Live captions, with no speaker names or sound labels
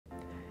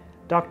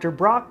Dr.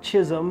 Brock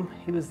Chisholm,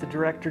 he was the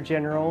Director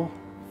General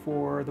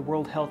for the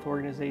World Health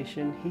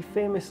Organization. He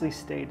famously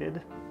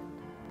stated,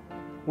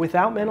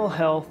 "Without mental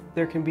health,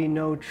 there can be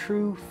no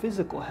true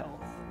physical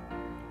health."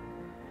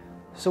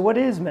 So what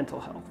is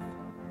mental health?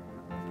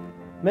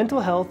 Mental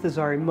health is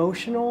our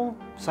emotional,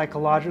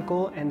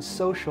 psychological, and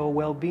social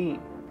well-being.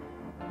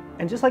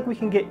 And just like we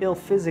can get ill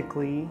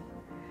physically,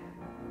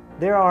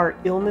 there are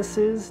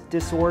illnesses,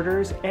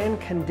 disorders, and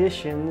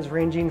conditions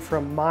ranging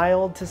from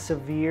mild to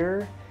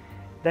severe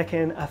that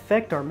can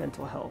affect our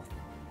mental health.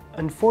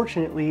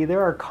 Unfortunately,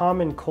 there are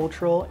common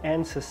cultural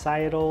and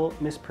societal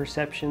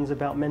misperceptions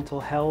about mental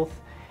health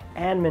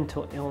and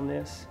mental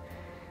illness,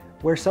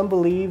 where some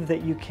believe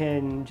that you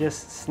can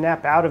just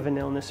snap out of an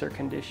illness or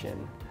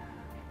condition,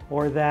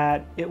 or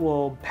that it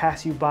will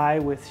pass you by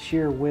with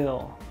sheer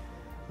will,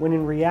 when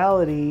in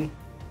reality,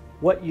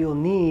 what you'll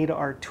need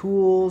are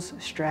tools,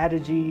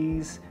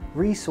 strategies,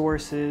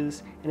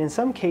 resources, and in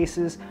some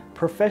cases,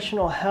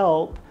 professional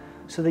help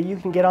so that you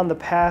can get on the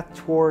path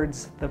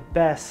towards the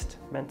best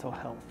mental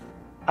health.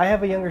 I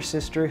have a younger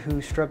sister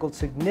who struggled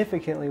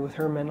significantly with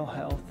her mental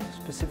health,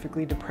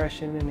 specifically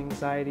depression and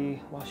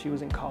anxiety while she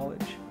was in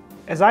college.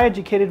 As I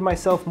educated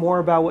myself more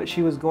about what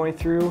she was going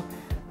through,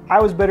 I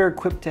was better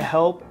equipped to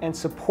help and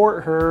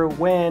support her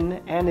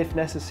when and if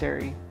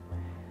necessary.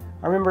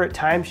 I remember at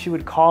times she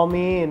would call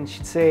me and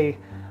she'd say,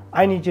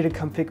 "I need you to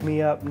come pick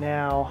me up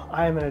now.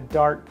 I'm in a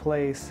dark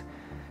place."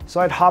 So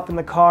I'd hop in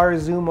the car,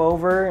 zoom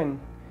over, and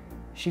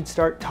she'd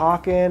start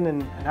talking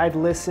and I'd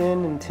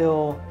listen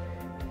until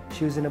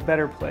she was in a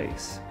better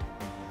place.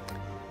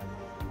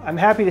 I'm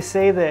happy to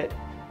say that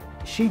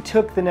she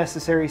took the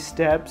necessary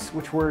steps,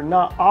 which were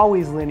not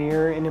always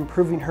linear, in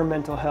improving her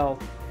mental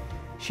health.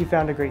 She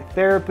found a great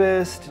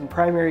therapist and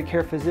primary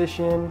care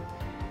physician.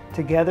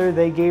 Together,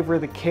 they gave her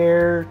the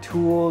care,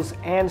 tools,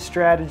 and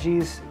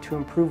strategies to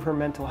improve her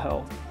mental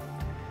health.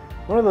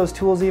 One of those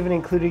tools even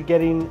included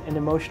getting an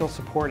emotional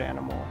support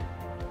animal.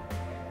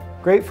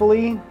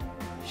 Gratefully,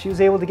 she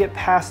was able to get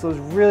past those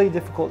really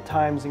difficult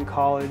times in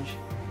college,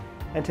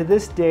 and to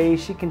this day,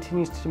 she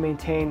continues to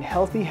maintain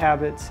healthy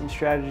habits and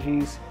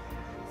strategies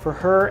for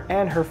her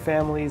and her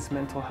family's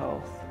mental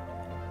health.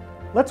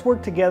 Let's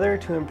work together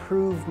to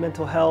improve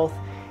mental health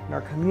in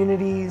our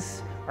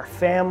communities, our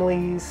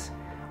families,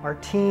 our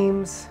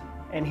teams,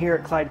 and here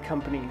at Clyde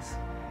Companies.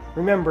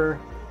 Remember,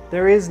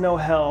 there is no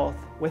health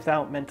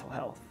without mental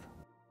health.